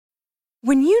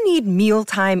When you need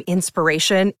mealtime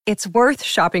inspiration, it's worth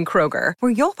shopping Kroger,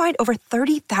 where you'll find over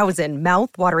 30,000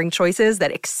 mouth-watering choices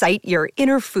that excite your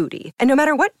inner foodie. And no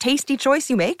matter what tasty choice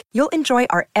you make, you'll enjoy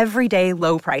our everyday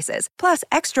low prices, plus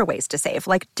extra ways to save,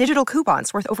 like digital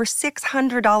coupons worth over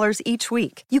 $600 each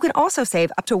week. You can also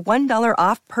save up to $1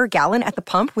 off per gallon at the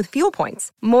pump with fuel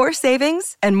points. More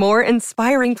savings and more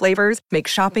inspiring flavors make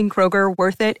shopping Kroger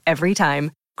worth it every time.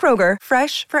 Kroger,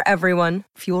 fresh for everyone.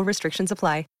 Fuel restrictions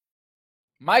apply.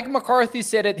 Mike McCarthy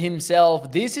said it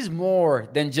himself, this is more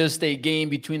than just a game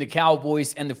between the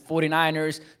Cowboys and the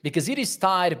 49ers because it is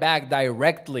tied back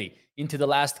directly into the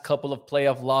last couple of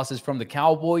playoff losses from the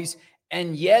Cowboys,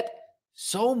 and yet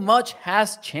so much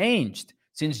has changed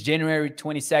since January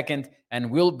 22nd, and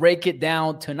we'll break it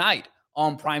down tonight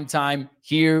on Primetime.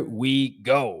 Here we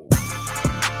go.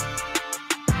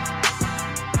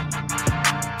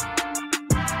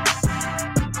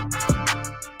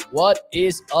 What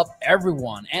is up,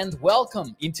 everyone, and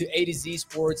welcome into A to Z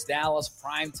Sports Dallas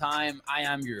Primetime. I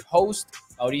am your host,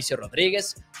 Mauricio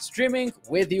Rodriguez, streaming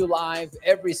with you live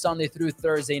every Sunday through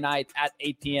Thursday night at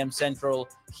 8 p.m. Central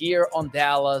here on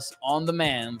Dallas On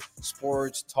Demand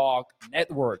Sports Talk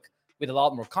Network, with a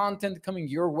lot more content coming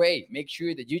your way. Make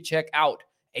sure that you check out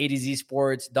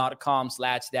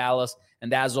atozsports.com/Dallas.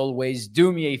 And as always,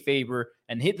 do me a favor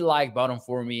and hit the like button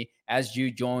for me as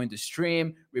you join the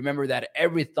stream. Remember that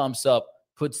every thumbs up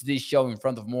puts this show in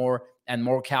front of more and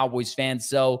more Cowboys fans.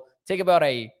 So take about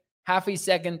a half a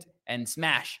second and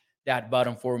smash that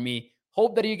button for me.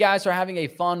 Hope that you guys are having a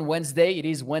fun Wednesday. It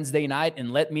is Wednesday night,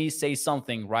 and let me say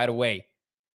something right away.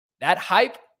 That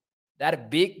hype, that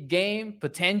big game,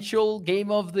 potential game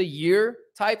of the year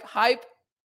type hype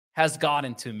has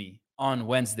gotten to me on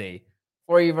Wednesday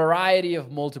for a variety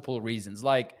of multiple reasons.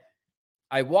 Like,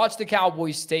 I watched the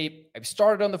Cowboys tape, I've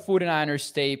started on the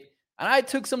 49ers tape, and I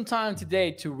took some time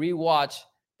today to rewatch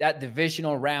that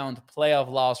divisional round playoff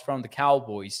loss from the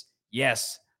Cowboys.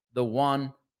 Yes, the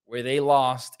one where they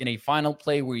lost in a final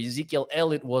play where Ezekiel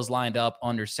Elliott was lined up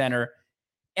under center.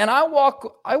 And I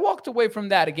walked away from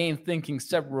that again thinking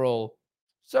several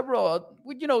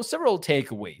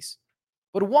takeaways.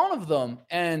 But one of them,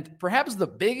 and perhaps the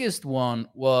biggest one,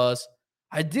 was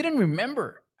I didn't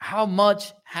remember how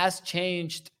much has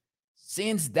changed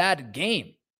since that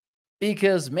game.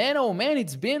 Because, man, oh man,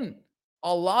 it's been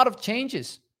a lot of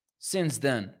changes since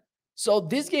then. So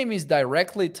this game is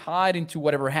directly tied into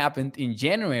whatever happened in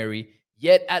January,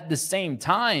 yet at the same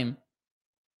time,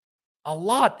 a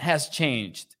lot has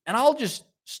changed. And I'll just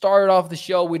start off the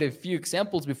show with a few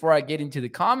examples before I get into the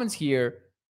comments here.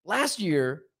 Last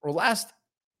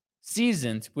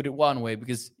season, to put it one way,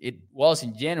 because it was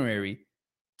in January,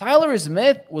 Tyler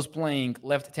Smith was playing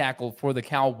left tackle for the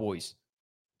Cowboys.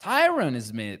 Tyron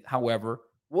Smith, however,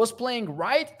 was playing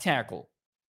right tackle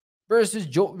versus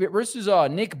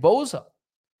Nick Bosa.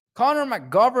 Connor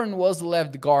McGovern was the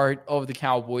left guard of the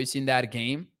Cowboys in that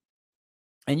game.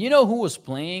 And you know who was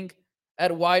playing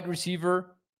at wide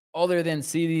receiver other than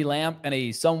CeeDee Lamb and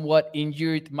a somewhat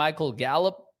injured Michael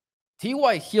Gallup?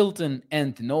 T.Y. Hilton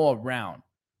and Noah Brown.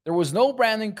 There was no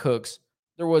Brandon Cooks.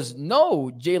 There was no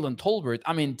Jalen Tolbert.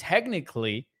 I mean,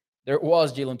 technically, there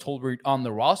was Jalen Tolbert on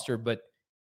the roster, but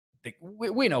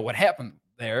we know what happened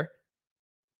there.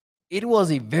 It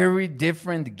was a very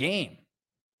different game.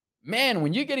 Man,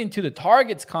 when you get into the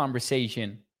targets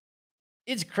conversation,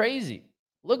 it's crazy.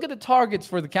 Look at the targets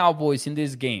for the Cowboys in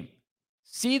this game.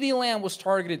 CeeDee Lamb was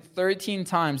targeted 13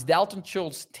 times, Dalton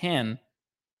Schultz 10,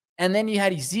 and then you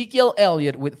had Ezekiel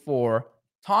Elliott with 4,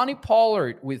 Tony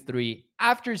Pollard with 3.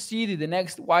 After CeeDee, the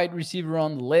next wide receiver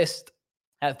on the list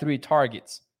had 3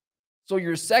 targets. So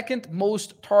your second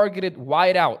most targeted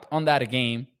wideout on that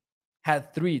game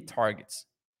had 3 targets.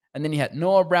 And then you had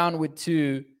Noah Brown with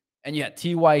 2, and you had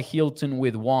T.Y. Hilton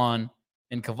with 1,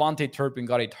 and Kevontae Turpin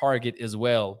got a target as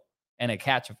well, and a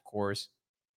catch, of course.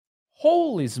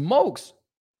 Holy smokes.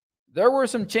 There were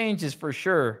some changes for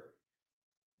sure.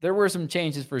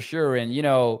 And, you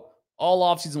know, all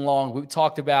offseason long, we've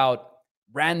talked about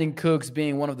Brandon Cooks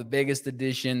being one of the biggest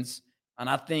additions. And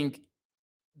I think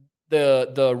the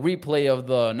replay of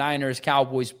the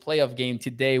Niners-Cowboys playoff game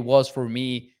today was, for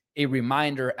me, a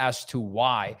reminder as to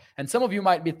why. And some of you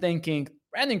might be thinking,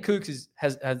 Brandon Cooks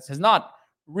has not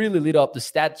really lit up the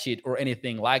stat sheet or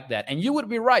anything like that. And you would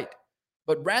be right.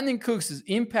 But Brandon Cooks'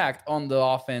 impact on the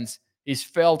offense is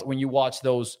felt when you watch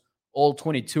those all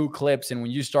 22 clips, and when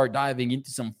you start diving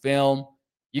into some film,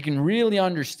 you can really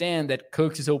understand that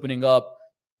Cooks is opening up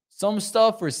some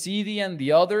stuff for CeeDee and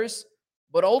the others,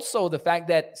 but also the fact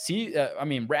that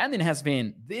Brandon has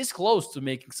been this close to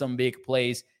making some big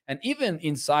plays, and even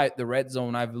inside the red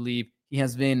zone, I believe he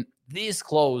has been this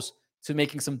close to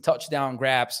making some touchdown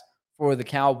grabs for the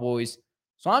Cowboys.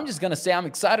 So I'm just going to say I'm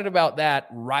excited about that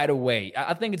right away.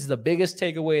 I think it's the biggest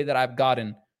takeaway that I've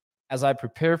gotten as I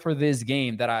prepare for this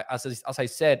game that as I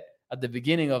said at the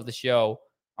beginning of the show,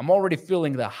 I'm already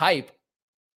feeling the hype.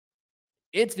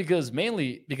 It's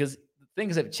mainly because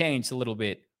things have changed a little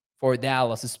bit for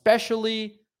Dallas,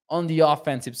 especially on the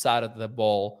offensive side of the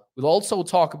ball. We'll also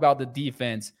talk about the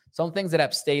defense, some things that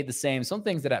have stayed the same, some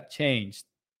things that have changed,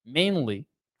 mainly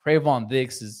Trayvon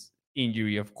Diggs'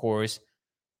 injury, of course.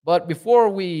 But before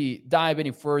we dive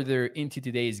any further into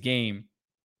today's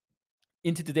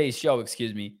show,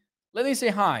 let me say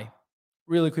hi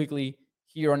really quickly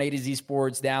here on A to Z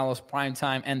Sports Dallas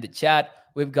Primetime and the chat.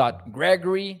 We've got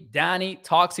Gregory, Danny,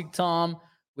 Toxic Tom.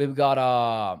 We've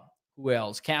got who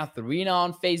else? Katharina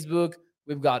on Facebook.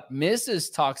 We've got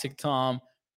Mrs. Toxic Tom,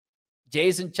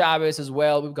 Jason Chavez as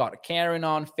well. We've got Karen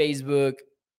on Facebook.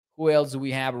 Who else do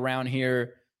we have around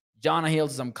here? Jonna Hill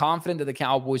says, I'm confident that the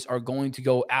Cowboys are going to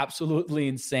go absolutely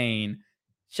insane.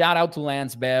 Shout out to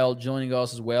Lance Bell joining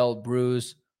us as well.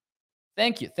 Bruce,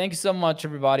 thank you. Thank you so much,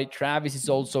 everybody. Travis is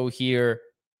also here.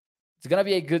 It's going to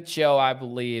be a good show, I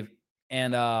believe.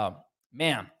 And,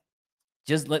 man,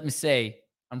 just let me say,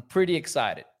 I'm pretty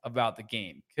excited about the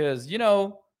game because,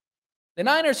 the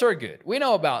Niners are good. We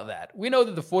know about that. We know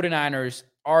that the 49ers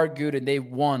are good and they've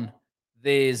won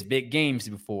these big games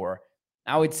before.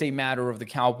 Now it's a matter of the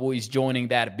Cowboys joining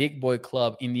that big boy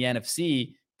club in the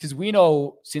NFC because we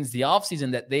know since the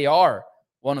offseason that they are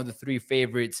one of the 3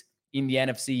 favorites in the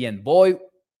NFC. And boy,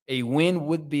 a win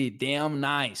would be damn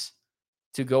nice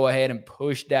to go ahead and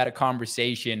push that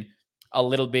conversation a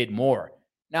little bit more.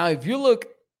 Now, if you look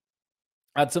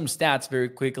at some stats very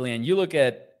quickly and you look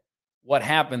at what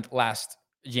happened last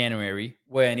January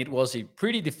when it was a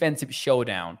pretty defensive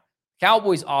showdown,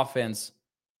 Cowboys offense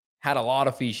had a lot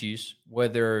of issues,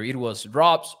 whether it was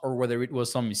drops or whether it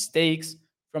was some mistakes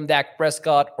from Dak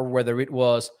Prescott or whether it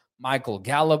was Michael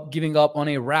Gallup giving up on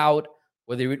a route,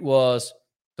 whether it was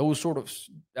those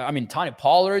Tony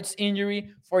Pollard's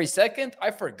injury. For a second, I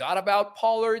forgot about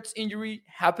Pollard's injury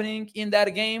happening in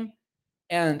that game.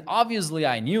 And obviously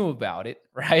I knew about it,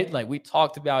 right? Like we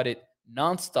talked about it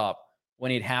nonstop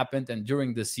when it happened and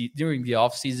during the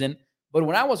offseason. But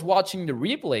when I was watching the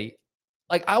replay,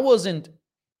 like I wasn't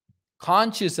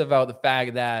conscious about the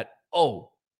fact that,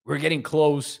 we're getting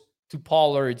close to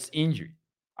Pollard's injury.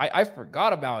 I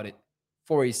forgot about it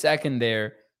for a second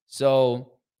there.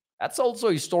 So that's also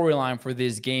a storyline for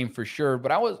this game for sure.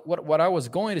 But what I was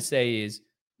going to say is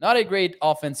not a great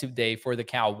offensive day for the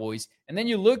Cowboys. And then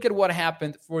you look at what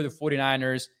happened for the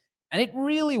 49ers, and it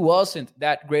really wasn't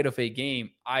that great of a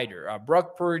game either.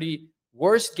 Brock Purdy,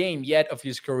 worst game yet of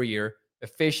his career,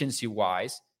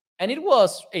 efficiency-wise. And it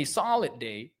was a solid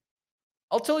day.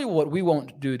 I'll tell you what we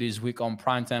won't do this week on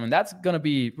primetime, and that's going to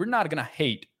be, we're not going to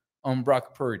hate on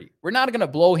Brock Purdy. We're not going to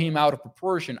blow him out of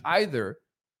proportion either.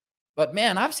 But,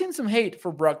 man, I've seen some hate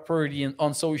for Brock Purdy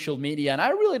on social media, and I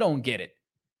really don't get it.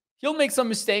 He'll make some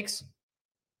mistakes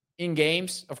in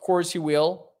games. Of course he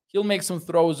will. He'll make some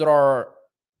throws that are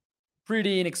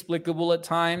pretty inexplicable at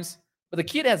times. But the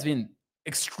kid has been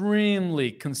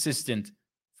extremely consistent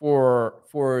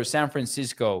for San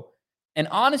Francisco. And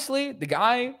honestly, the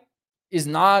guy is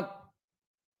not,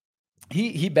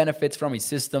 he benefits from a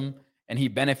system, and he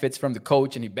benefits from the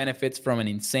coach, and he benefits from an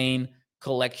insane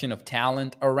collection of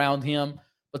talent around him.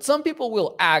 But some people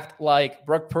will act like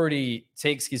Brock Purdy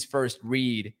takes his first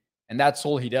read and that's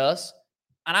all he does.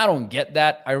 And I don't get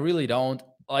that. I really don't.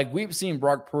 Like, we've seen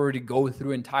Brock Purdy go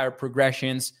through entire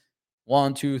progressions,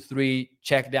 1, 2, 3,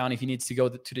 check down if he needs to go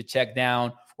to the check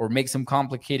down or make some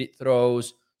complicated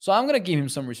throws. So I'm going to give him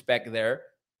some respect there.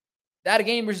 That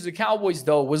game versus the Cowboys,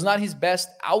 though, was not his best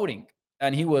outing.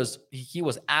 And he was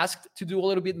asked to do a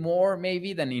little bit more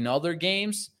maybe than in other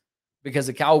games because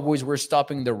the Cowboys were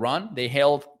stopping the run. They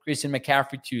held Christian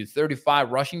McCaffrey to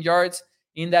 35 rushing yards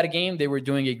in that game. They were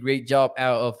doing a great job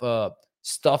out of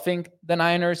stuffing the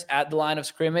Niners at the line of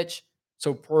scrimmage.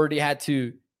 So Purdy had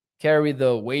to carry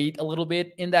the weight a little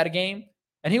bit in that game.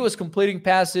 And he was completing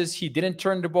passes. He didn't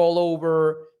turn the ball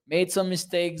over, made some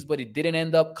mistakes, but it didn't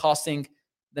end up costing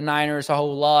the Niners a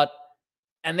whole lot.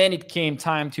 And then it came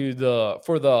time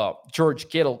for the George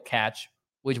Kittle catch,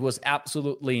 which was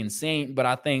absolutely insane. But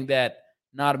I think that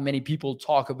not many people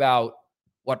talk about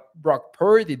what Brock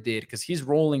Purdy did because he's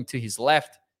rolling to his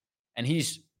left and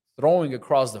he's throwing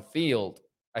across the field.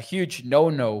 A huge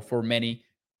no-no for many.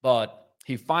 But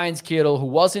he finds Kittle, who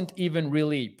wasn't even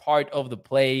really part of the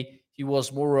play. He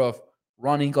was more of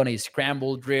running on a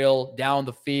scramble drill down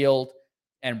the field.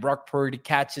 And Brock Purdy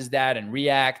catches that and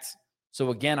reacts.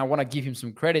 So again, I want to give him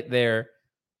some credit there.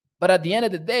 But at the end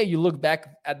of the day, you look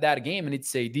back at that game and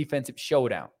it's a defensive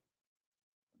showdown.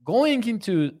 Going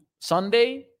into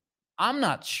Sunday, I'm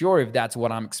not sure if that's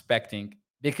what I'm expecting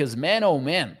because, man, oh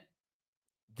man,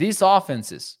 these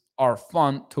offenses are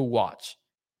fun to watch.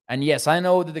 And yes, I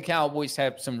know that the Cowboys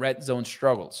have some red zone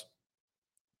struggles.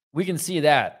 We can see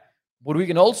that. But we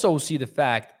can also see the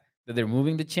fact that they're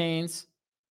moving the chains.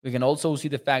 We can also see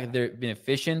the fact that they've been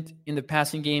efficient in the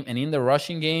passing game and in the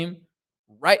rushing game.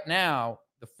 Right now,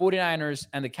 the 49ers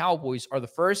and the Cowboys are the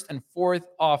first and fourth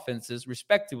offenses,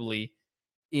 respectively,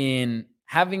 in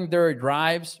having their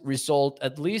drives result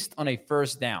at least on a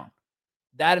first down.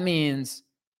 That means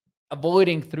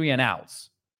avoiding 3-and-outs,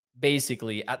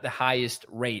 basically, at the highest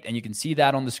rate. And you can see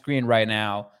that on the screen right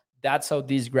now. That's how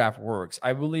this graph works.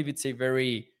 I believe it's a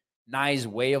very nice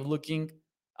way of looking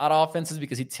at offenses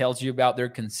because it tells you about their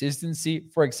consistency.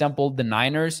 For example, the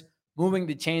Niners moving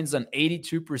the chains on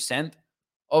 82%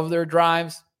 of their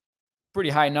drives, pretty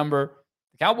high number.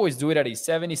 The Cowboys do it at a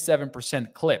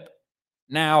 77% clip.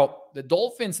 Now, the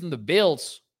Dolphins and the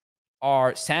Bills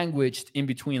are sandwiched in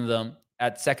between them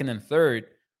at second and third,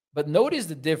 but notice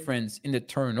the difference in the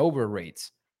turnover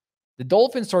rates. The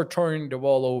Dolphins are turning the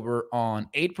ball over on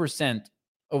 8%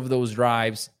 of those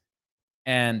drives,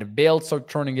 and the Bills are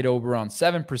turning it over on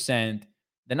 7%.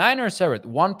 The Niners are at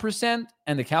 1%,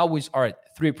 and the Cowboys are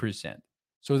at 3%.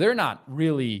 So they're not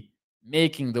really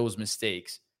making those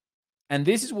mistakes. And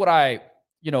this is what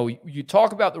you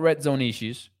talk about the red zone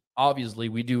issues. Obviously,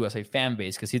 we do as a fan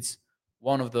base because it's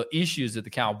one of the issues that the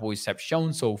Cowboys have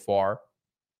shown so far.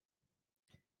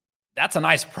 That's a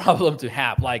nice problem to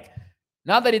have. Like,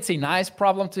 not that it's a nice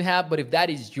problem to have, but if that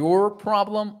is your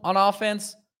problem on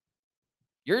offense,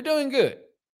 you're doing good.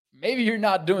 Maybe you're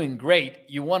not doing great.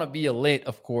 You want to be elite,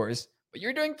 of course, but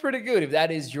you're doing pretty good if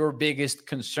that is your biggest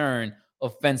concern,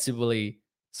 offensively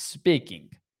speaking.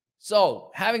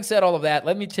 So, having said all of that,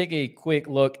 let me take a quick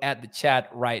look at the chat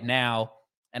right now.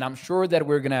 And I'm sure that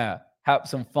we're going to have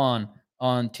some fun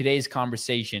on today's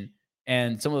conversation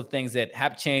and some of the things that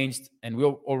have changed. And we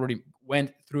already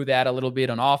went through that a little bit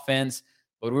on offense,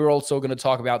 but we're also going to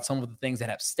talk about some of the things that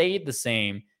have stayed the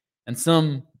same and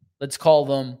some, let's call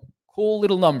them, cool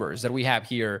little numbers that we have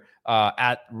here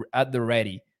at the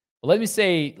ready. But let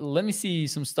me see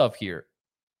some stuff here.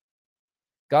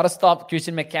 Got to stop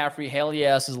Christian McCaffrey. Hell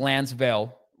yes, is Lance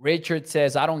Bell. Richard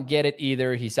says, I don't get it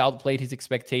either. He's outplayed his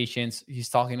expectations. He's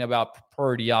talking about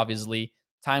Purdy, obviously.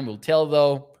 Time will tell,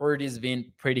 though. Purdy's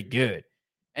been pretty good.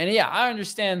 And yeah, I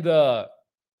understand the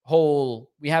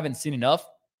whole we haven't seen enough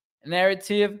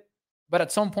narrative. But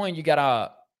at some point, you got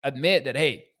to admit that,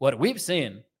 hey, what we've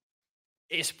seen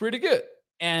is pretty good.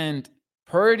 And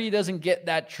Purdy doesn't get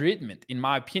that treatment, in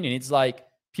my opinion. It's like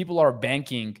people are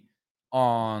banking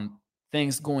on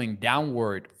things going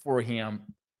downward for him.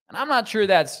 And I'm not sure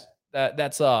that's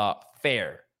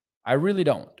fair. I really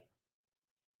don't.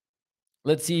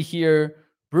 Let's see here.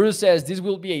 Bruce says, this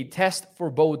will be a test for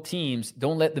both teams.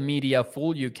 Don't let the media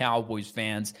fool you, Cowboys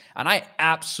fans. And I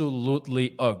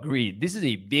absolutely agree. This is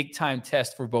a big-time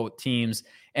test for both teams.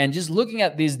 And just looking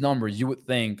at these numbers, you would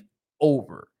think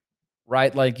over,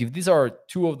 right? Like if these are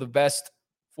two of the best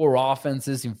four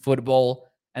offenses in football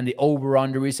and the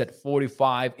over-under is at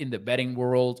 45 in the betting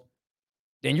world,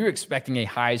 then you're expecting a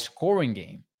high-scoring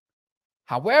game.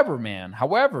 However,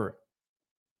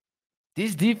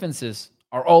 these defenses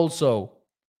are also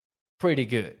pretty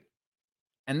good.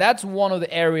 And that's one of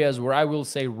the areas where I will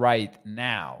say right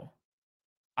now,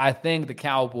 I think the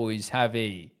Cowboys have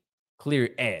a clear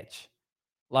edge.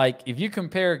 Like, if you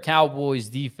compare Cowboys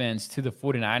defense to the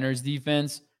 49ers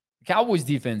defense, the Cowboys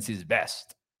defense is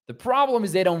best. The problem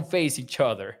is they don't face each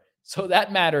other. So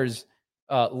that matters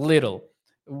little.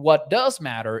 What does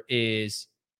matter is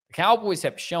the Cowboys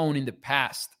have shown in the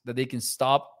past that they can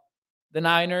stop the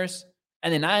Niners,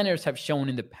 and the Niners have shown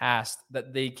in the past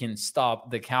that they can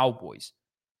stop the Cowboys.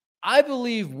 I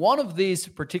believe one of these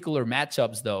particular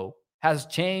matchups, though, has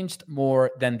changed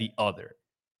more than the other.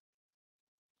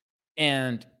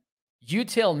 And you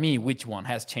tell me which one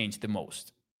has changed the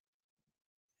most.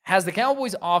 Has the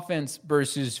Cowboys offense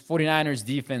versus 49ers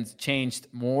defense changed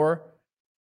more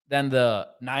than the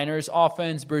Niners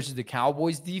offense versus the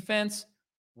Cowboys defense?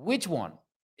 Which one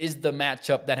is the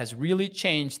matchup that has really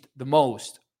changed the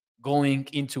most going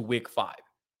into week 5?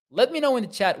 Let me know in the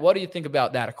chat, what do you think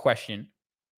about that question?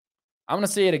 I'm going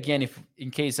to say it again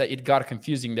in case it got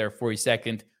confusing there for a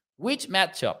second. Which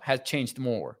matchup has changed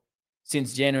more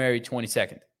since January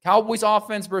 22nd? Cowboys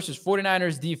offense versus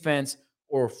 49ers defense,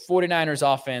 or 49ers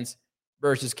offense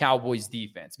versus Cowboys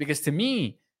defense? Because to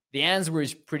me, the answer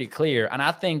is pretty clear. And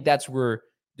I think that's where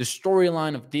the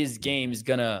storyline of this game is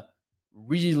going to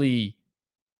really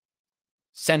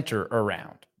center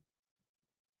around.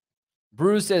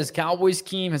 Bruce says Cowboys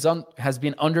scheme has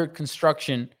been under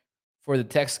construction for the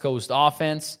Texas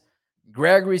offense.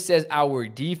 Gregory says our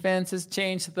defense has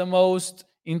changed the most.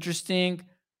 Interesting.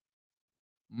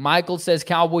 Michael says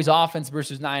Cowboys offense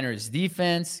versus Niners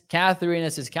defense. Catherine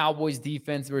says Cowboys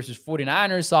defense versus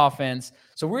 49ers offense.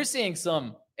 So we're seeing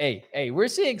some, we're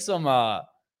seeing some,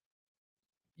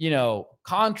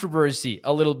 controversy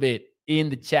a little bit in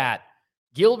the chat.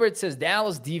 Gilbert says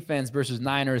Dallas defense versus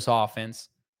Niners offense.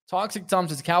 Toxic Tom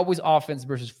says Cowboys offense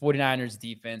versus 49ers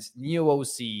defense. New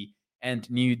OC and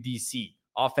new DC.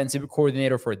 Offensive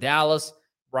coordinator for Dallas,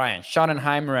 Brian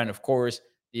Schottenheimer, and of course,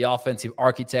 the offensive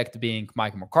architect being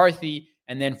Mike McCarthy.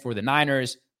 And then for the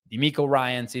Niners, DeMeco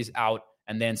Ryans is out,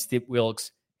 and then Steve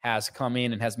Wilkes has come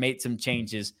in and has made some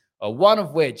changes, one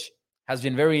of which has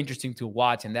been very interesting to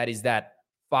watch, and that is that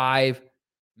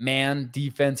 5-man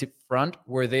defensive front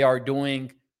where they are doing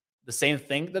the same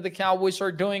thing that the Cowboys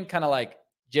are doing, kind of like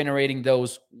generating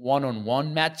those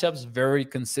one-on-one matchups very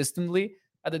consistently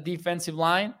at the defensive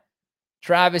line.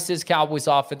 Travis says Cowboys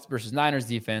offense versus Niners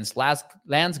defense.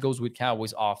 Lance goes with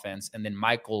Cowboys offense. And then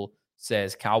Michael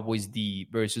says Cowboys D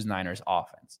versus Niners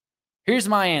offense. Here's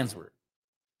my answer.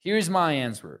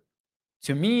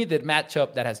 To me, the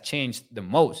matchup that has changed the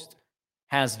most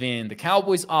has been the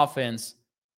Cowboys offense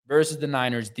versus the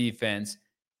Niners defense.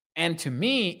 And to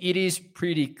me, it is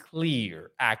pretty clear,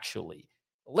 actually.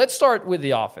 Let's start with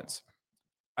the offense.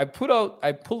 I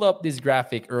pulled up this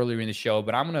graphic earlier in the show,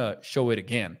 but I'm going to show it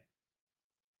again.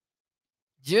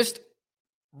 Just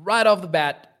right off the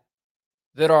bat,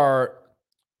 there are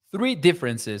 3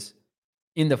 differences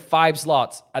in the 5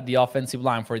 slots at the offensive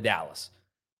line for Dallas.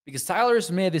 Because Tyler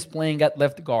Smith is playing at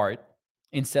left guard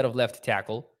instead of left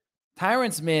tackle.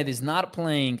 Tyron Smith is not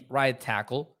playing right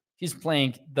tackle. He's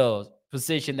playing the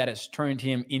position that has turned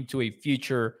him into a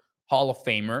future Hall of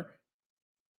Famer.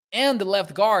 And the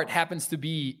left guard happens to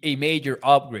be a major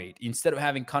upgrade. Instead of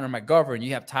having Connor McGovern,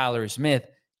 you have Tyler Smith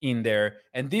in there.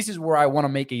 And this is where I want to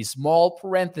make a small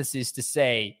parenthesis to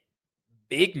say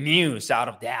big news out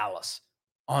of Dallas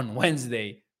on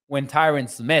Wednesday when Tyron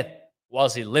Smith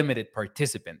was a limited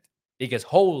participant, because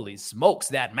holy smokes,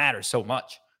 that matters so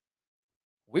much.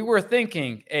 We were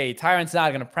thinking, hey, Tyron's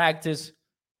not going to practice.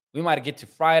 We might get to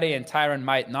Friday and Tyron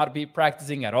might not be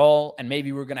practicing at all. And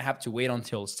maybe we're going to have to wait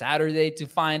until Saturday to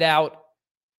find out.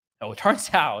 No, it turns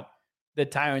out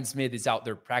that Tyron Smith is out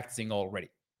there practicing already.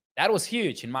 That was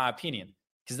huge, in my opinion,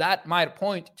 because that might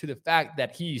point to the fact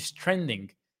that he's trending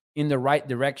in the right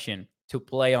direction to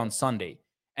play on Sunday.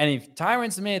 And if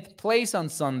Tyron Smith plays on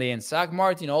Sunday and Zach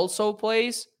Martin also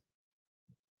plays,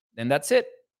 then that's it.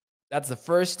 That's the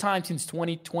first time since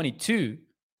 2022,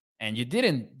 and you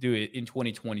didn't do it in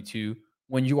 2022,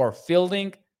 when you are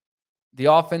fielding the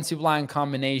offensive line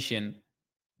combination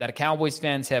that Cowboys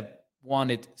fans have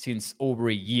wanted since over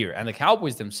a year. And the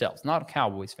Cowboys themselves, not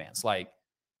Cowboys fans, like,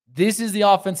 this is the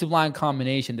offensive line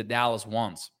combination that Dallas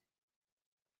wants.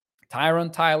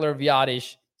 Tyron, Tyler,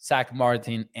 Viadish, Zach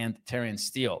Martin, and Terrence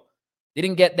Steele.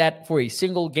 Didn't get that for a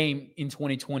single game in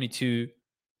 2022.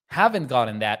 Haven't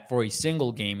gotten that for a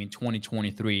single game in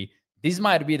 2023. This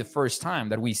might be the first time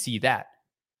that we see that.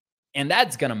 And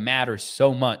that's going to matter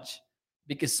so much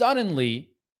because suddenly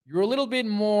you're a little bit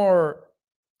more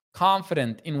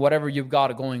confident in whatever you've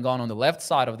got going on the left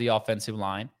side of the offensive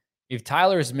line. If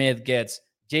Tyler Smith gets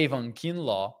Javon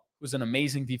Kinlaw, who's an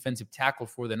amazing defensive tackle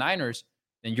for the Niners,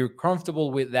 then you're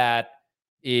comfortable with that.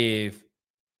 If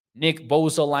Nick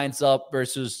Bosa lines up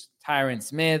versus Tyron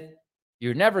Smith,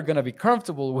 you're never going to be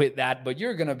comfortable with that, but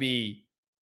you're going to be,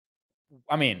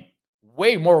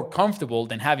 way more comfortable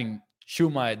than having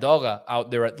Chuma Edoga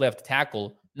out there at left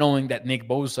tackle, knowing that Nick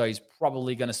Bosa is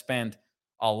probably going to spend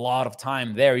a lot of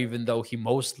time there, even though he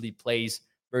mostly plays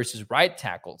versus right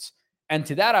tackles. And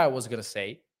to that, I was going to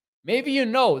say, maybe you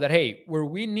know that, hey, where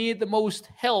we need the most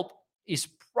help is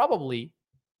probably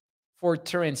for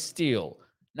Terrence Steele.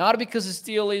 Not because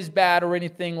Steele is bad or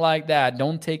anything like that.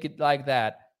 Don't take it like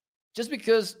that. Just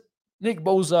because Nick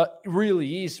Bosa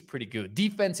really is pretty good.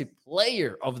 Defensive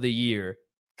player of the year,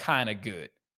 kind of good.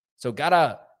 So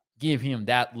gotta give him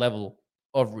that level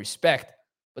of respect.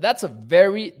 But that's a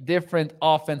very different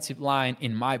offensive line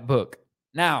in my book.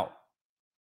 Now,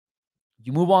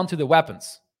 you move on to the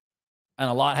weapons, and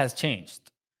a lot has changed.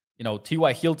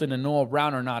 T.Y. Hilton and Noah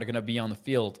Brown are not going to be on the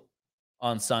field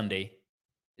on Sunday.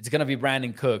 It's going to be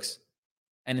Brandon Cooks.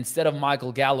 And instead of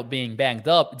Michael Gallup being banged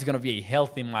up, it's going to be a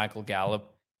healthy Michael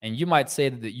Gallup. And you might say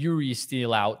that the jury is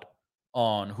still out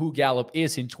on who Gallup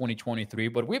is in 2023.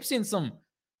 But we've seen some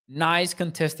nice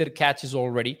contested catches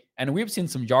already. And we've seen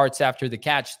some yards after the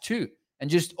catch too. And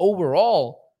just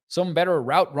overall, some better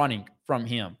route running from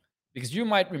him. Because you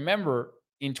might remember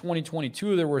in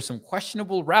 2022, there were some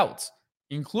questionable routes,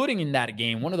 including in that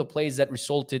game. One of the plays that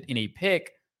resulted in a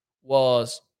pick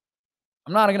was,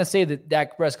 I'm not going to say that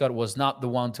Dak Prescott was not the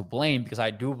one to blame, because I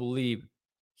do believe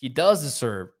he does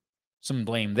deserve some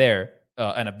blame there,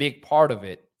 and a big part of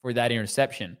it for that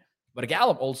interception. But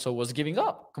Gallup also was giving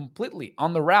up completely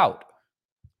on the route.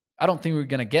 I don't think we're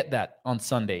going to get that on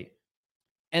Sunday.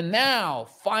 And now,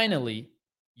 finally,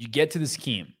 you get to the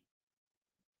scheme.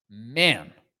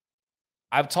 Man,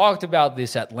 I've talked about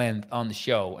this at length on the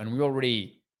show, and we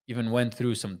already even went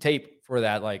through some tape for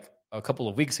that like a couple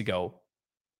of weeks ago.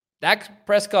 Dak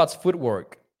Prescott's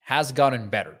footwork has gotten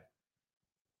better.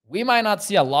 We might not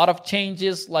see a lot of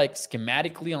changes like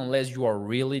schematically unless you are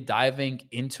really diving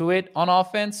into it on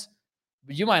offense.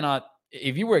 But you might not,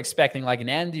 if you were expecting like an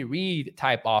Andy Reid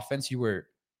type offense, you were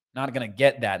not going to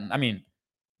get that. I mean,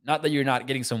 not that you're not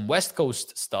getting some West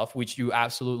Coast stuff, which you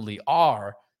absolutely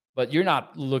are, but you're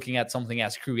not looking at something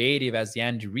as creative as the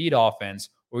Andy Reid offense,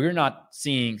 or you're not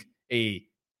seeing a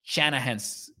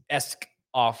Shanahan-esque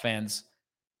offense.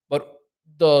 But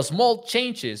the small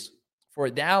changes for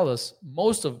Dallas,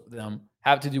 most of them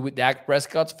have to do with Dak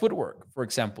Prescott's footwork, for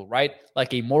example, right?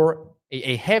 Like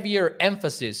a heavier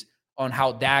emphasis on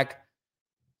how Dak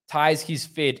ties his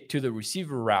feet to the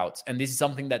receiver routes. And this is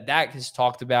something that Dak has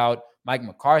talked about, Mike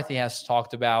McCarthy has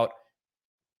talked about,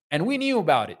 and we knew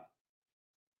about it.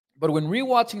 But when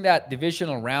rewatching that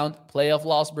divisional round playoff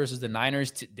loss versus the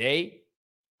Niners today,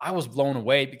 I was blown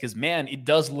away because, man, it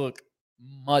does look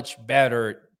much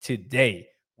better today.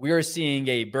 We are seeing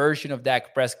a version of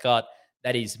Dak Prescott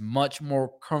that is much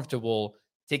more comfortable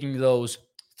taking those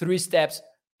 3 steps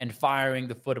and firing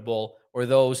the football, or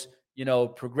those,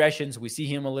 progressions. We see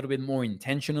him a little bit more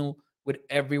intentional with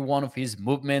every one of his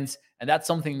movements. And that's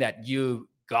something that you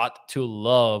got to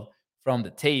love from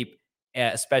the tape,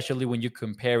 especially when you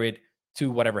compare it to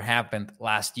whatever happened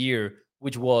last year,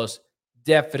 which was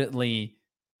definitely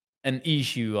an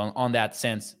issue on that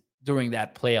sense during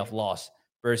that playoff loss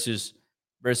versus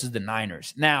the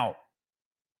Niners. Now,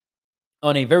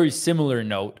 on a very similar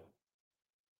note,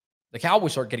 the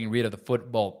Cowboys are getting rid of the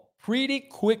football pretty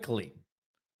quickly.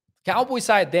 Cowboys'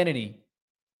 identity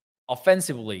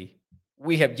offensively,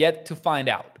 we have yet to find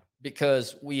out,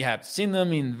 because we have seen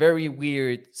them in very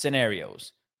weird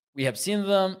scenarios. We have seen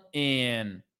them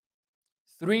in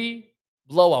 3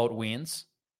 blowout wins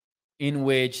in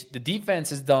which the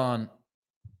defense has done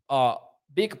a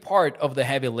big part of the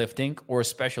heavy lifting, or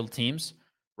special teams,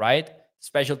 right?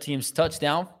 Special teams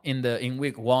touchdown in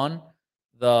week 1,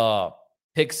 the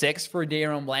pick 6 for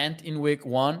Daron Bland in week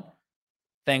 1,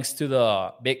 thanks to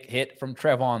the big hit from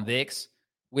Trevon Diggs.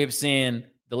 We've seen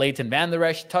the Leighton Vander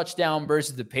Esch touchdown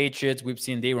versus the Patriots. We've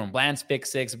seen Daron Bland's pick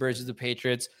 6 versus the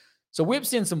Patriots. So we've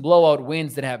seen some blowout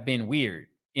wins that have been weird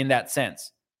in that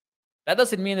sense. That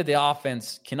doesn't mean that the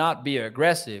offense cannot be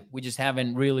aggressive. We just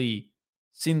haven't really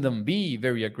seen them be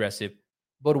very aggressive.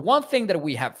 But one thing that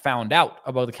we have found out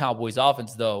about the Cowboys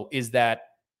offense, though, is that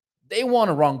they want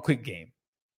to run quick game.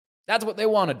 That's what they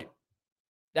want to do.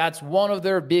 That's one of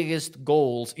their biggest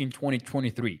goals in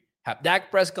 2023. Have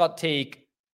Dak Prescott take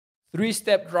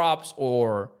 3-step drops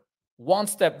or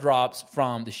 1-step drops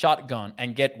from the shotgun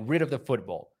and get rid of the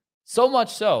football. So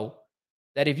much so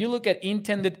that if you look at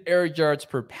intended air yards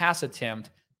per pass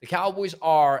attempt, the Cowboys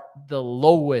are the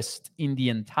lowest in the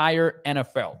entire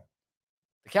NFL.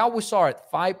 The Cowboys are at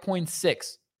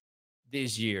 5.6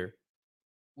 this year,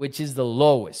 which is the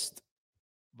lowest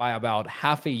by about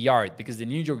half a yard, because the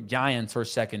New York Giants are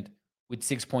second with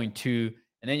 6.2.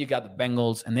 And then you got the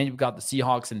Bengals, and then you've got the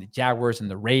Seahawks and the Jaguars and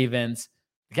the Ravens.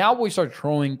 The Cowboys are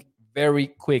throwing very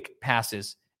quick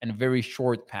passes and very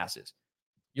short passes.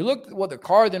 You look at what the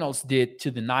Cardinals did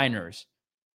to the Niners,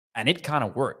 and it kind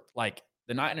of worked. Like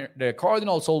the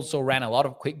Cardinals also ran a lot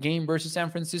of quick game versus San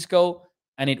Francisco,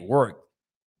 and it worked.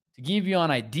 To give you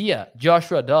an idea,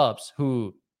 Joshua Dobbs,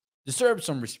 who deserves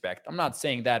some respect. I'm not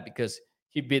saying that because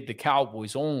he beat the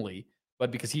Cowboys only,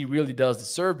 but because he really does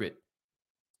deserve it.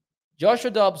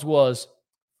 Joshua Dobbs was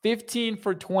 15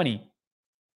 for 20,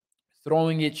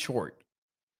 throwing it short.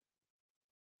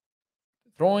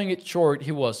 Throwing it short,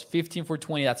 he was 15 for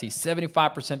 20. That's a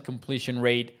 75% completion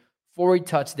rate, 4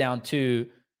 touchdown, 2,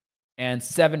 and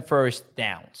 7 first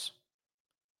downs.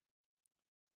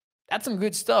 That's some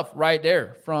good stuff right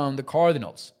there from the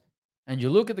Cardinals. And you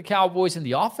look at the Cowboys, and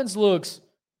the offense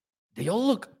they all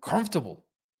look comfortable.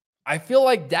 I feel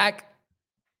like Dak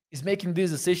is making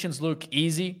these decisions look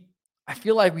easy. I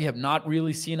feel like we have not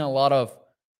really seen a lot of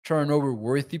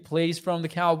turnover-worthy plays from the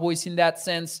Cowboys in that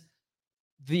sense.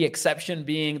 The exception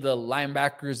being the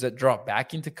linebackers that drop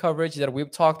back into coverage that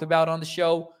we've talked about on the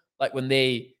show. Like when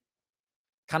they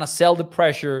kind of sell the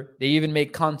pressure, they even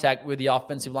make contact with the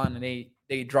offensive line and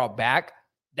they drop back.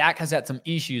 Dak has had some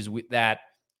issues with that.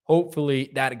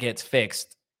 Hopefully that gets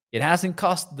fixed. It hasn't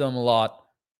cost them a lot,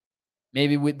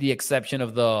 maybe with the exception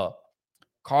of the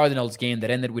Cardinals game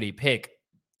that ended with a pick.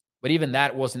 But even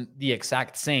that wasn't the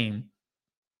exact same.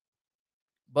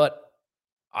 But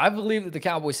I believe that the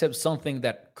Cowboys have something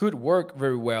that could work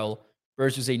very well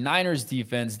versus a Niners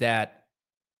defense that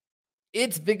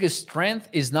its biggest strength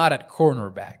is not at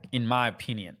cornerback, in my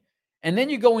opinion. And then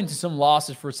you go into some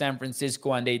losses for San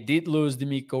Francisco, and they did lose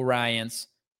D'Amico Ryans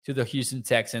to the Houston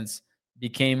Texans,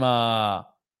 became the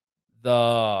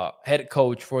head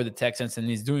coach for the Texans, and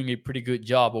he's doing a pretty good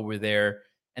job over there.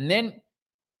 And then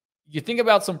you think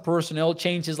about some personnel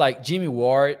changes like Jimmy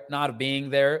Ward not being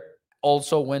there,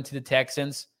 also went to the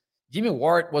Texans. Jimmy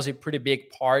Ward was a pretty big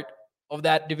part of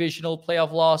that divisional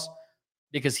playoff loss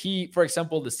because he, for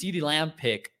example, the CeeDee Lamb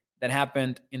pick that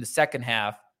happened in the second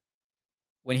half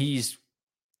when he's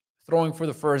throwing for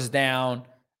the first down,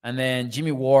 and then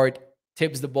Jimmy Ward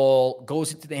tips the ball,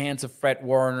 goes into the hands of Fred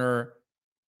Warner.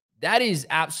 That is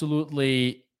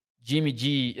absolutely Jimmy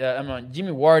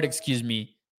Ward,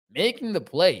 making the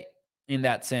play in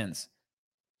that sense.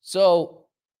 So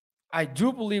I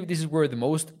do believe this is where the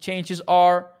most changes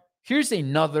are. Here's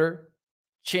another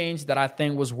change that I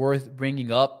think was worth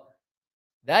bringing up.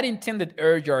 That intended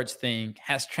air yards thing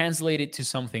has translated to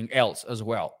something else as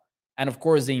well. And of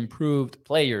course, the improved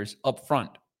players up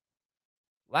front.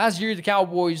 Last year, the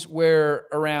Cowboys were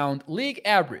around league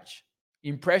average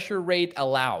in pressure rate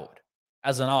allowed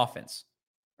as an offense.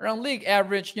 Around league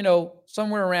average,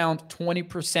 somewhere around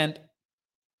 20%.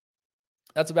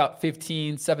 That's about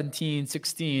 15, 17,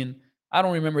 16. I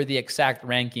don't remember the exact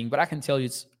ranking, but I can tell you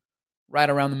it's right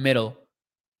around the middle.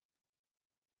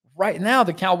 Right now,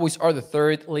 the Cowboys are the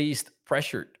third least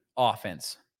pressured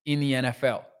offense in the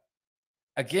NFL.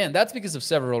 Again, that's because of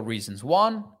several reasons.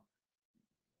 One,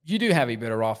 you do have a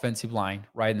better offensive line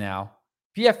right now.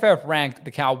 PFF ranked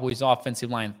the Cowboys'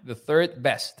 offensive line the third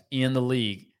best in the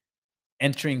league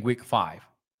entering week 5.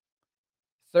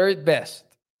 Third best.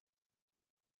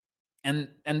 And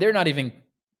they're not even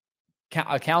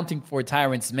accounting for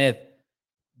Tyron Smith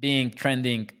being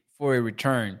trending for a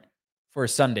return for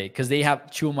Sunday because they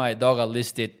have Chuma Edoga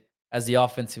listed as the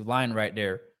offensive line right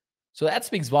there. So that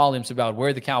speaks volumes about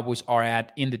where the Cowboys are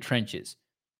at in the trenches.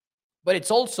 But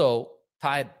it's also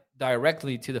tied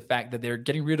directly to the fact that they're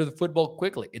getting rid of the football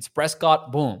quickly. It's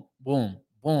Prescott, boom, boom,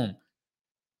 boom.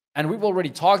 And we've already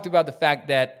talked about the fact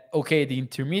that, okay, the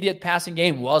intermediate passing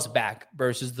game was back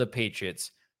versus the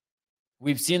Patriots.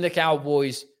 We've seen the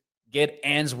Cowboys get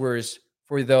answers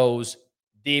for those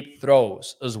deep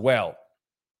throws as well.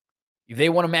 If they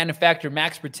want to manufacture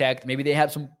Max Protect, maybe they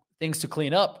have some things to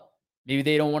clean up. Maybe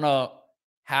they don't want to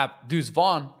have Deuce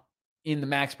Vaughn in the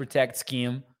Max Protect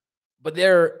scheme, but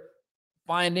they're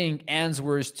finding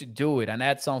answers to do it. And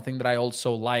that's something that I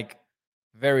also like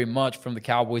very much from the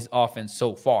Cowboys offense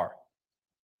so far.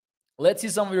 Let's see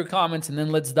some of your comments, and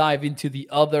then let's dive into the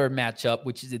other matchup,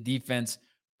 which is the defense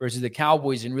versus the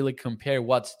Cowboys, and really compare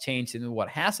what's changed and what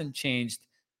hasn't changed.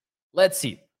 Let's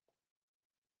see.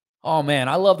 Oh, man,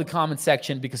 I love the comment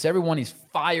section because everyone is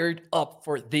fired up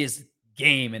for this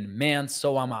game, and man,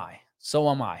 so am I. So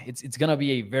am I. It's going to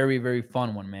be a very, very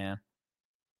fun one, man.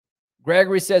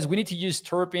 Gregory says, we need to use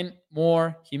Turpin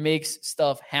more. He makes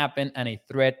stuff happen and a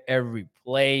threat every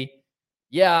play.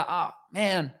 Yeah,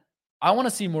 man, I want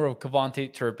to see more of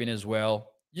Kevontae Turpin as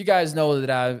well. You guys know that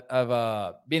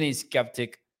I've been a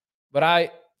skeptic, but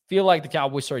I feel like the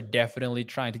Cowboys are definitely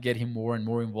trying to get him more and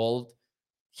more involved.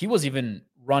 He was even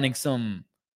running some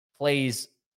plays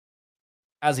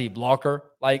as a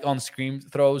blocker, like on screen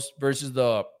throws versus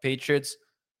the Patriots.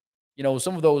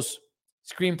 Some of those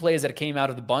screen plays that came out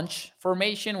of the bunch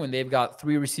formation when they've got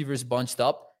 3 receivers bunched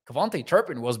up. Kevontae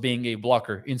Turpin was being a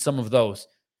blocker in some of those.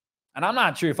 And I'm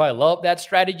not sure if I love that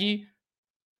strategy,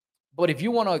 but if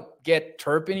you want to get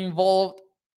Turpin involved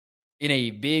in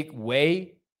a big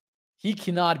way, he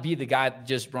cannot be the guy that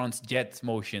just runs jet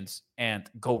motions and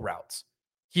go routes.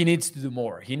 He needs to do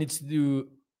more. He needs to do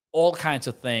all kinds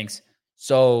of things.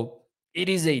 So it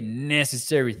is a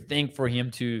necessary thing for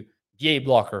him to be a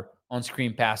blocker on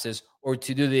screen passes or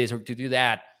to do this or to do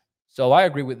that. So I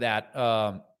agree with that.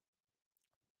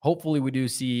 Hopefully we do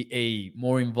see a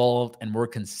more involved and more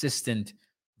consistent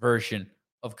version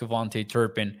of Kevontae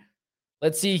Turpin.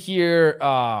 Let's see here.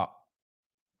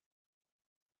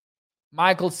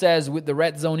 Michael says, with the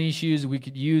red zone issues, we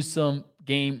could use some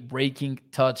game-breaking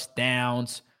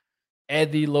touchdowns.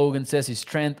 Eddie Logan says, is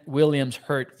Trent Williams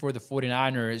hurt for the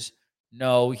 49ers?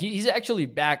 No, he's actually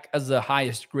back as the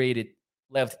highest graded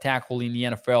left tackle in the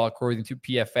NFL, according to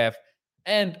PFF.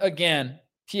 And again,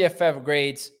 PFF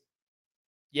grades,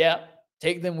 yeah,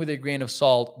 take them with a grain of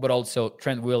salt, but also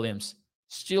Trent Williams,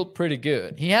 still pretty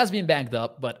good. He has been backed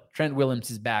up, but Trent Williams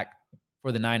is back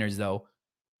for the Niners, though.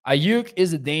 Ayuk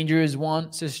is a dangerous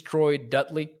one, says Troy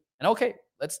Dudley. And okay,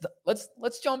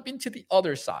 let's jump into the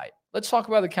other side. Let's talk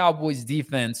about the Cowboys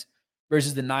defense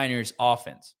versus the Niners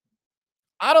offense.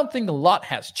 I don't think a lot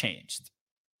has changed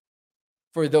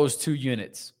for those two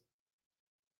units.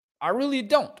 I really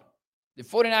don't. The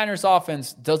 49ers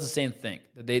offense does the same thing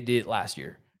that they did last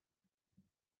year.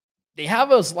 They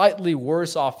have a slightly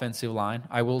worse offensive line,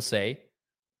 I will say,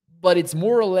 but it's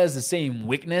more or less the same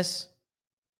weakness.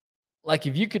 Like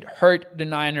if you could hurt the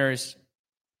Niners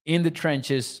in the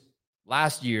trenches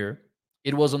last year,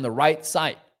 it was on the right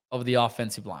side of the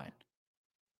offensive line.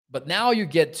 But now you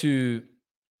get to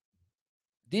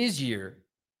this year,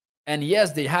 and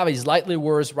yes, they have a slightly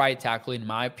worse right tackle, in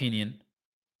my opinion,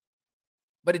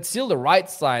 but it's still the right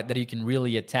side that you can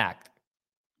really attack.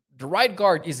 The right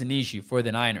guard is an issue for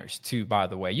the Niners, too, by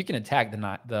the way. You can attack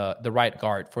the right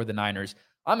guard for the Niners.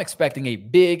 I'm expecting a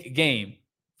big game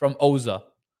from Oza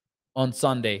on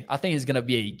Sunday. I think he's going to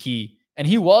be a key, and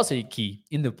he was a key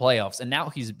in the playoffs, and now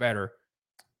he's better.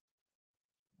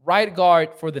 Right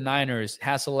guard for the Niners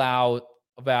has has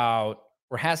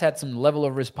had some level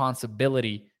of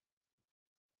responsibility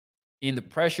in the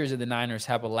pressures that the Niners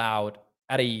have allowed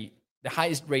at the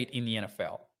highest rate in the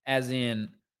NFL. As in,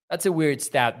 that's a weird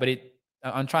stat, but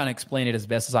I'm trying to explain it as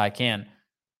best as I can.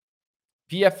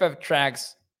 PFF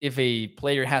tracks if a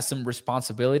player has some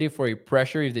responsibility for a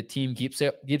pressure, if the team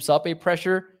gives up a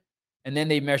pressure, and then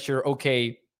they measure,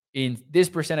 okay, in this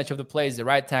percentage of the plays, the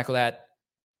right tackle had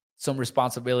some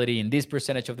responsibility. In this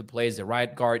percentage of the plays, the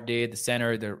right guard did, the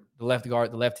center, the left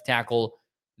guard, the left tackle.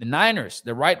 The Niners,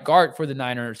 the right guard for the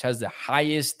Niners has the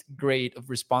highest grade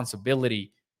of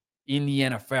responsibility in the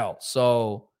NFL.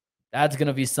 So that's going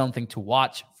to be something to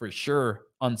watch for sure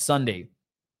on Sunday.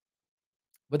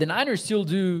 But the Niners still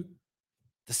do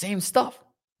the same stuff.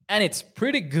 And it's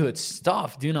pretty good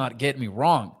stuff, do not get me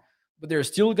wrong. But they're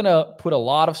still going to put a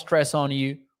lot of stress on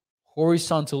you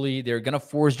horizontally. They're going to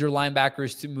force your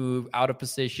linebackers to move out of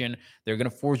position. They're going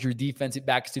to force your defensive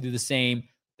backs to do the same.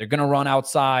 They're going to run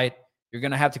outside. You're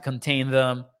going to have to contain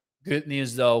them. Good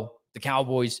news, though, the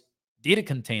Cowboys did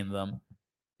contain them.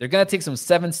 They're going to take some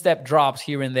 7-step drops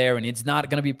here and there, and it's not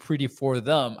going to be pretty for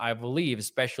them, I believe,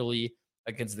 especially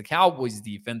against the Cowboys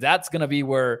defense. That's going to be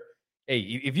where, hey,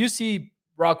 if you see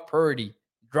Brock Purdy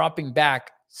dropping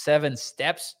back 7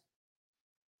 steps,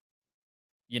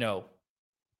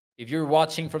 if you're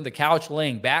watching from the couch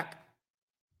laying back,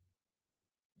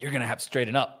 you're going to have to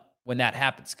straighten up when that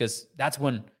happens, because that's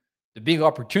when the big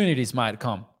opportunities might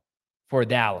come for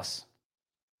Dallas.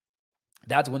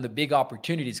 That's when the big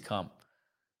opportunities come.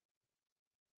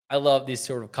 I love these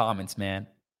sort of comments, man,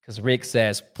 because Rick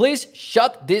says, please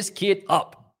shut this kid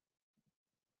up.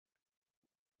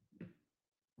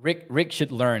 Rick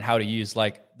should learn how to use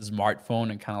like the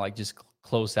smartphone and kind of like just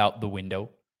close out the window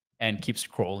and keep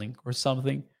scrolling or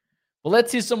something. But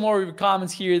let's see some more of your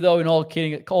comments here, though. And all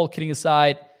kidding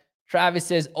aside, Travis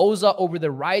says, Oza over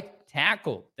the right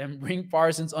tackle, then bring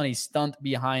Parsons on a stunt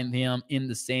behind him in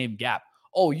the same gap.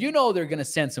 Oh, they're going to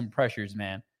send some pressures,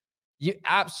 man. You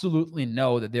absolutely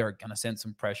know that they're going to send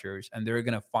some pressures, and they're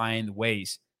going to find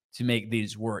ways to make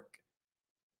these work.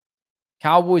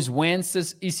 Cowboys win,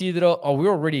 says Isidro. Oh, we're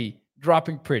already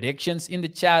dropping predictions in the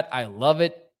chat. I love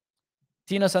it.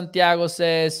 Tino Santiago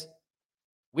says,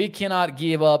 we cannot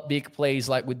give up big plays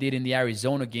like we did in the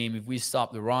Arizona game. If we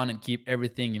stop the run and keep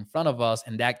everything in front of us,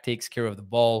 and Dak takes care of the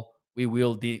ball, we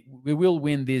will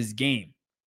win this game.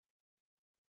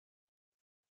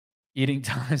 Eating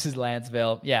times is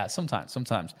Lanceville. Yeah,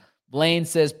 sometimes. Blaine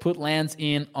says put Lance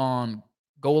in on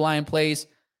goal line plays.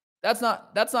 That's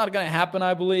not going to happen,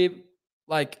 I believe,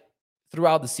 like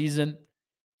throughout the season,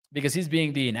 because he's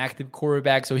being the inactive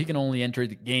quarterback, so he can only enter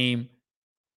the game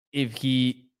if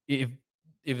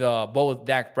both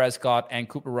Dak Prescott and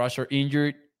Cooper Rush are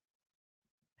injured.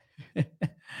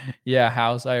 Yeah,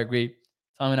 House, I agree.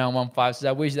 Tommy 915 says,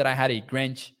 I wish that I had a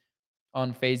Grinch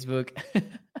on Facebook.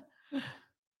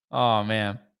 Oh,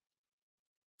 man.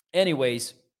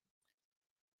 Anyways,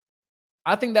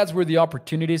 I think that's where the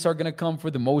opportunities are going to come for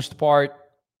the most part.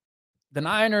 The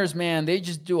Niners, man, they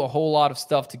just do a whole lot of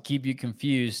stuff to keep you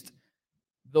confused.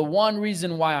 The one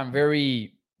reason why I'm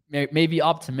very maybe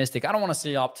optimistic, I don't want to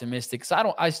say optimistic,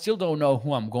 because I still don't know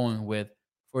who I'm going with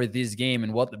for this game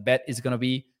and what the bet is going to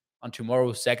be. on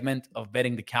tomorrow's segment of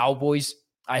betting the Cowboys.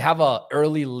 I have a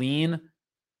early lean,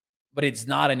 but it's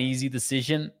not an easy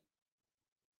decision.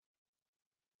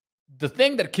 The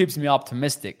thing that keeps me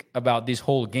optimistic about this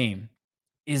whole game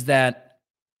is that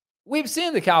we've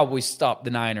seen the Cowboys stop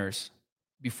the Niners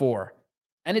before,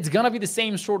 and it's going to be the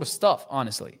same sort of stuff,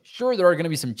 honestly. Sure, there are going to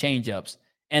be some change-ups,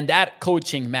 and that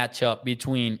coaching matchup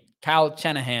between Kyle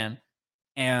Shanahan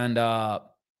and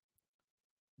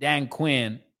Dan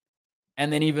Quinn,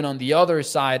 and then even on the other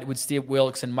side with Steve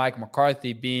Wilkes and Mike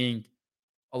McCarthy being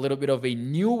a little bit of a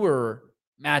newer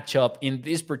matchup in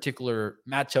this particular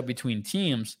matchup between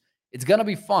teams, it's going to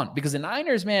be fun because the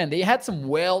Niners, man, they had some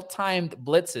well-timed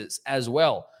blitzes as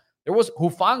well. There was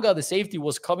Hufanga, the safety,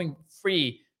 was coming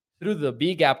free through the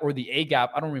B gap or the A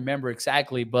gap. I don't remember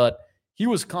exactly, but he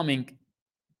was coming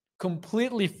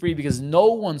completely free because no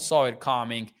one saw it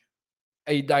coming.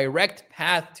 A direct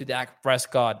path to Dak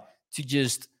Prescott to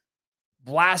just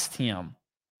blast him.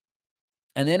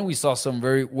 And then we saw some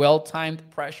very well-timed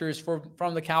pressures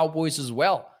from the Cowboys as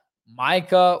well.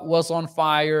 Micah was on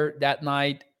fire that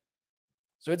night.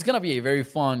 So it's going to be a very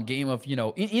fun game of,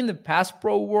 in the pass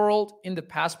pro world, it's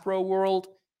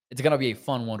going to be a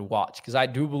fun one to watch because I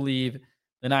do believe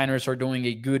the Niners are doing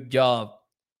a good job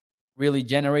really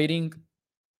generating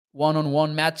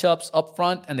one-on-one matchups up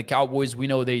front, and the Cowboys, we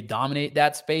know they dominate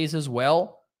that space as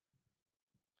well.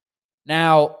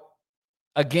 Now,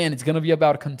 again, it's going to be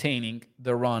about containing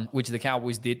the run, which the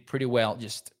Cowboys did pretty well.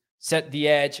 Just set the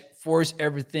edge, force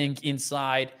everything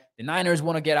inside. The Niners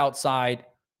want to get outside.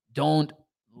 Don't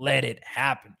let it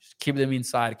happen. Just keep them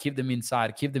inside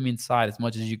as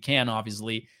much as you can,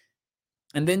 obviously.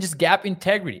 And then just gap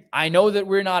integrity. I know that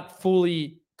we're not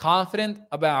fully confident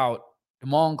about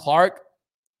Damone Clark,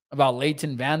 about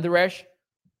Leighton Van Der Esch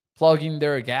plugging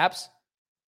their gaps.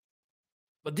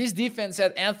 But this defense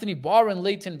had Anthony Barr and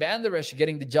Leighton Van Der Esch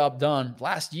getting the job done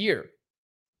last year.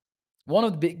 One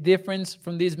of the big difference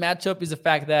from this matchup is the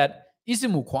fact that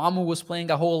Isimu was playing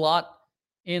a whole lot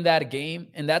in that game.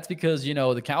 And that's because,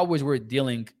 the Cowboys were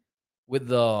dealing with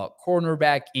the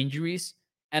cornerback injuries.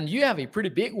 And you have a pretty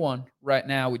big one right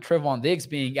now with Trevon Diggs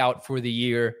being out for the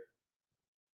year.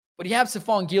 But you have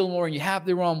Stephon Gilmore and you have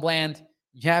Deron Bland.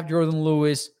 You have Jordan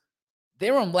Lewis.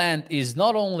 Deron Bland is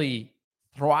not only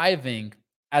thriving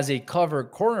as a cover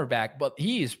cornerback, but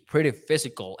he is pretty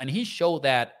physical. And he showed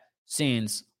that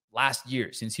since last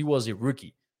year, since he was a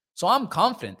rookie. So I'm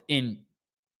confident in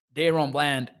Deron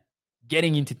Bland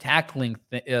getting into tackling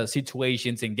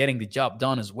situations and getting the job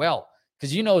done as well.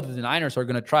 Because that the Niners are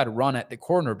going to try to run at the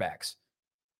cornerbacks.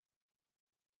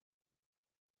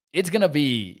 It's going to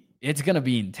be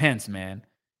intense, man.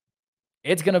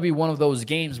 It's going to be one of those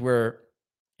games where,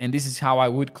 and this is how I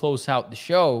would close out the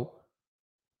show,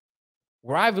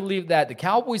 where I believe that the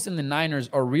Cowboys and the Niners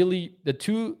are really the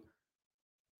two.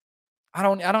 I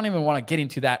don't even want to get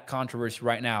into that controversy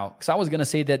right now because I was going to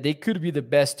say that they could be the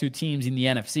best two teams in the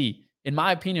NFC. In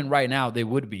my opinion, right now, they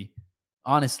would be,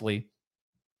 honestly.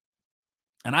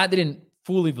 And I didn't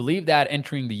fully believe that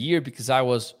entering the year because I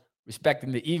was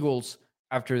respecting the Eagles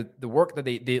after the work that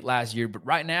they did last year. But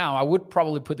right now, I would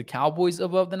probably put the Cowboys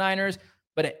above the Niners,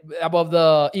 but above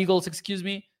the Eagles, excuse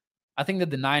me. I think that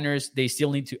the Niners, they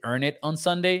still need to earn it on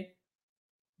Sunday.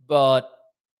 But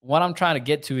what I'm trying to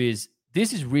get to is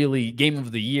this is really game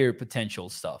of the year potential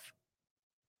stuff.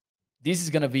 This is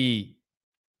going to be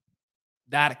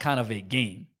that kind of a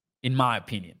game, in my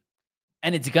opinion.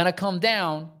 And it's going to come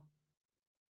down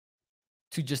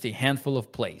to just a handful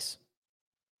of plays.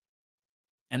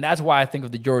 And that's why I think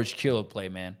of the George Kittle play,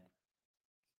 man.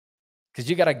 Because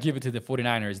you got to give it to the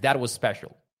 49ers. That was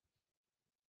special.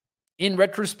 In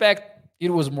retrospect, it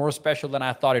was more special than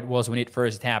I thought it was when it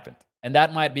first happened. And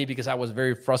that might be because I was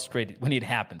very frustrated when it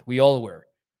happened. We all were,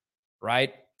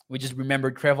 right? We just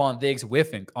remembered Trevon Diggs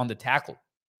whiffing on the tackle.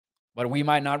 But we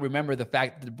might not remember the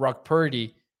fact that Brock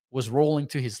Purdy was rolling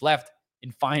to his left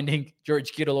and finding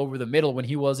George Kittle over the middle when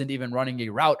he wasn't even running a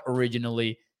route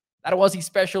originally. That was a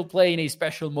special play in a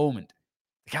special moment.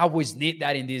 The Cowboys need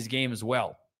that in this game as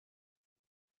well.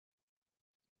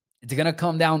 It's going to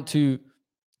come down to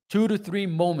 2 to 3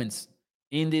 moments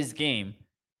in this game.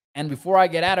 And before I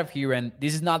get out of here, and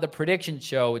this is not the prediction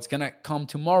show, it's going to come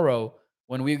tomorrow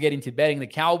when we get into betting the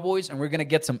Cowboys, and we're going to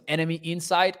get some enemy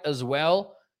insight as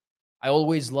well. I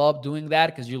always love doing that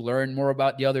because you learn more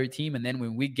about the other team. And then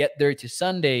when we get there to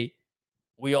Sunday,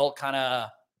 we all kind of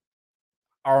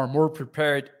are more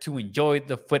prepared to enjoy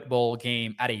the football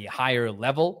game at a higher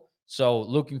level. So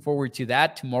looking forward to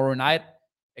that tomorrow night.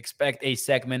 Expect a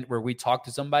segment where we talk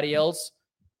to somebody else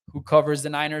who covers the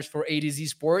Niners for A to Z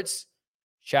Sports.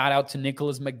 Shout out to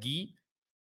Nicholas McGee.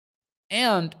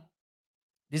 And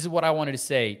this is what I wanted to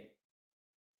say.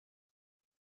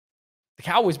 The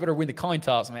Cowboys better win the coin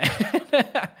toss, man.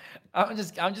 I'm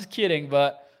just kidding,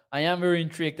 but I am very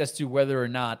intrigued as to whether or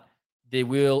not they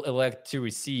will elect to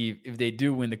receive if they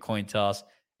do win the coin toss.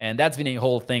 And that's been a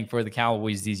whole thing for the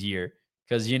Cowboys this year,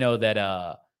 because you know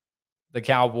that the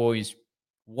Cowboys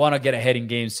want to get ahead in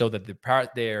games so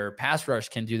that their pass rush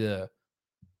can do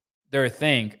their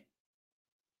thing.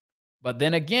 But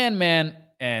then again, man,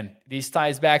 and this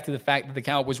ties back to the fact that the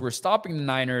Cowboys were stopping the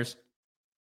Niners.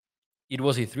 It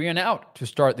was a 3-and-out to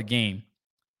start the game.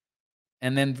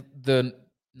 And then the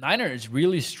Niners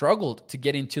really struggled to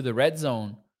get into the red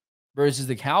zone versus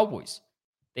the Cowboys.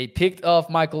 They picked off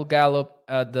Michael Gallup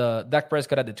at the Dak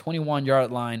Prescott at the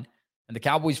 21-yard line, and the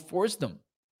Cowboys forced them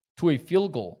to a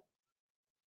field goal.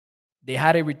 They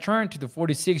had a return to the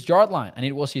 46-yard line, and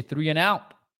it was a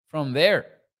 3-and-out from there.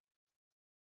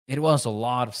 It was a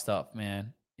lot of stuff,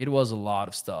 man. It was a lot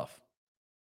of stuff.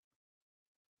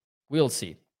 We'll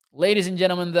see. Ladies and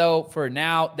gentlemen, though, for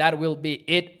now, that will be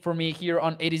it for me here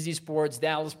on A to Z Sports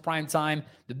Dallas Primetime.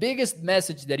 The biggest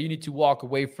message that you need to walk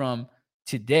away from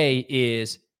today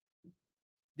is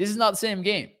this is not the same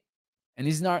game. And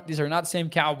these are not the same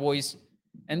Cowboys.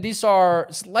 And these are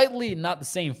slightly not the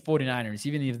same 49ers,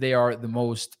 even if they are the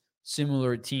most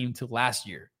similar team to last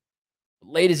year.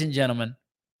 But ladies and gentlemen,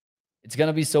 it's going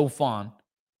to be so fun.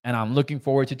 And I'm looking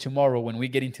forward to tomorrow when we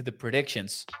get into the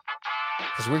predictions,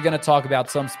 because we're going to talk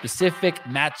about some specific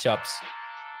matchups,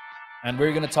 and we're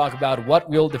going to talk about what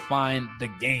will define the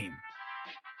game.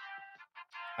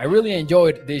 I really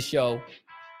enjoyed this show.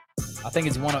 I think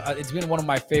it's been one of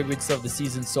my favorites of the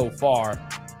season so far.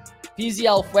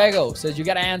 PZL Fuego says, you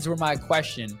got to answer my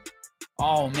question.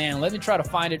 Oh, man, let me try to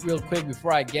find it real quick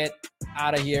before I get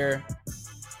out of here.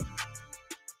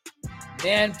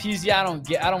 Man, PZ,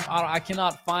 I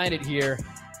cannot find it here.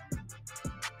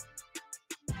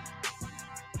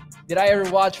 Did I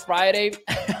ever watch Friday?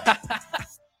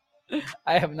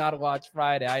 I have not watched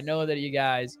Friday. I know that you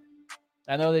guys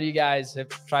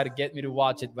have tried to get me to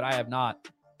watch it, but I have not.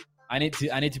 I need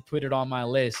to put it on my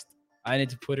list.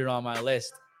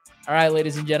 All right,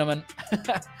 ladies and gentlemen,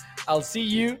 I'll see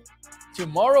you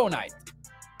tomorrow night.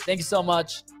 Thank you so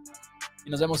much. Y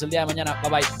nos vemos el día de mañana.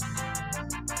 Bye bye.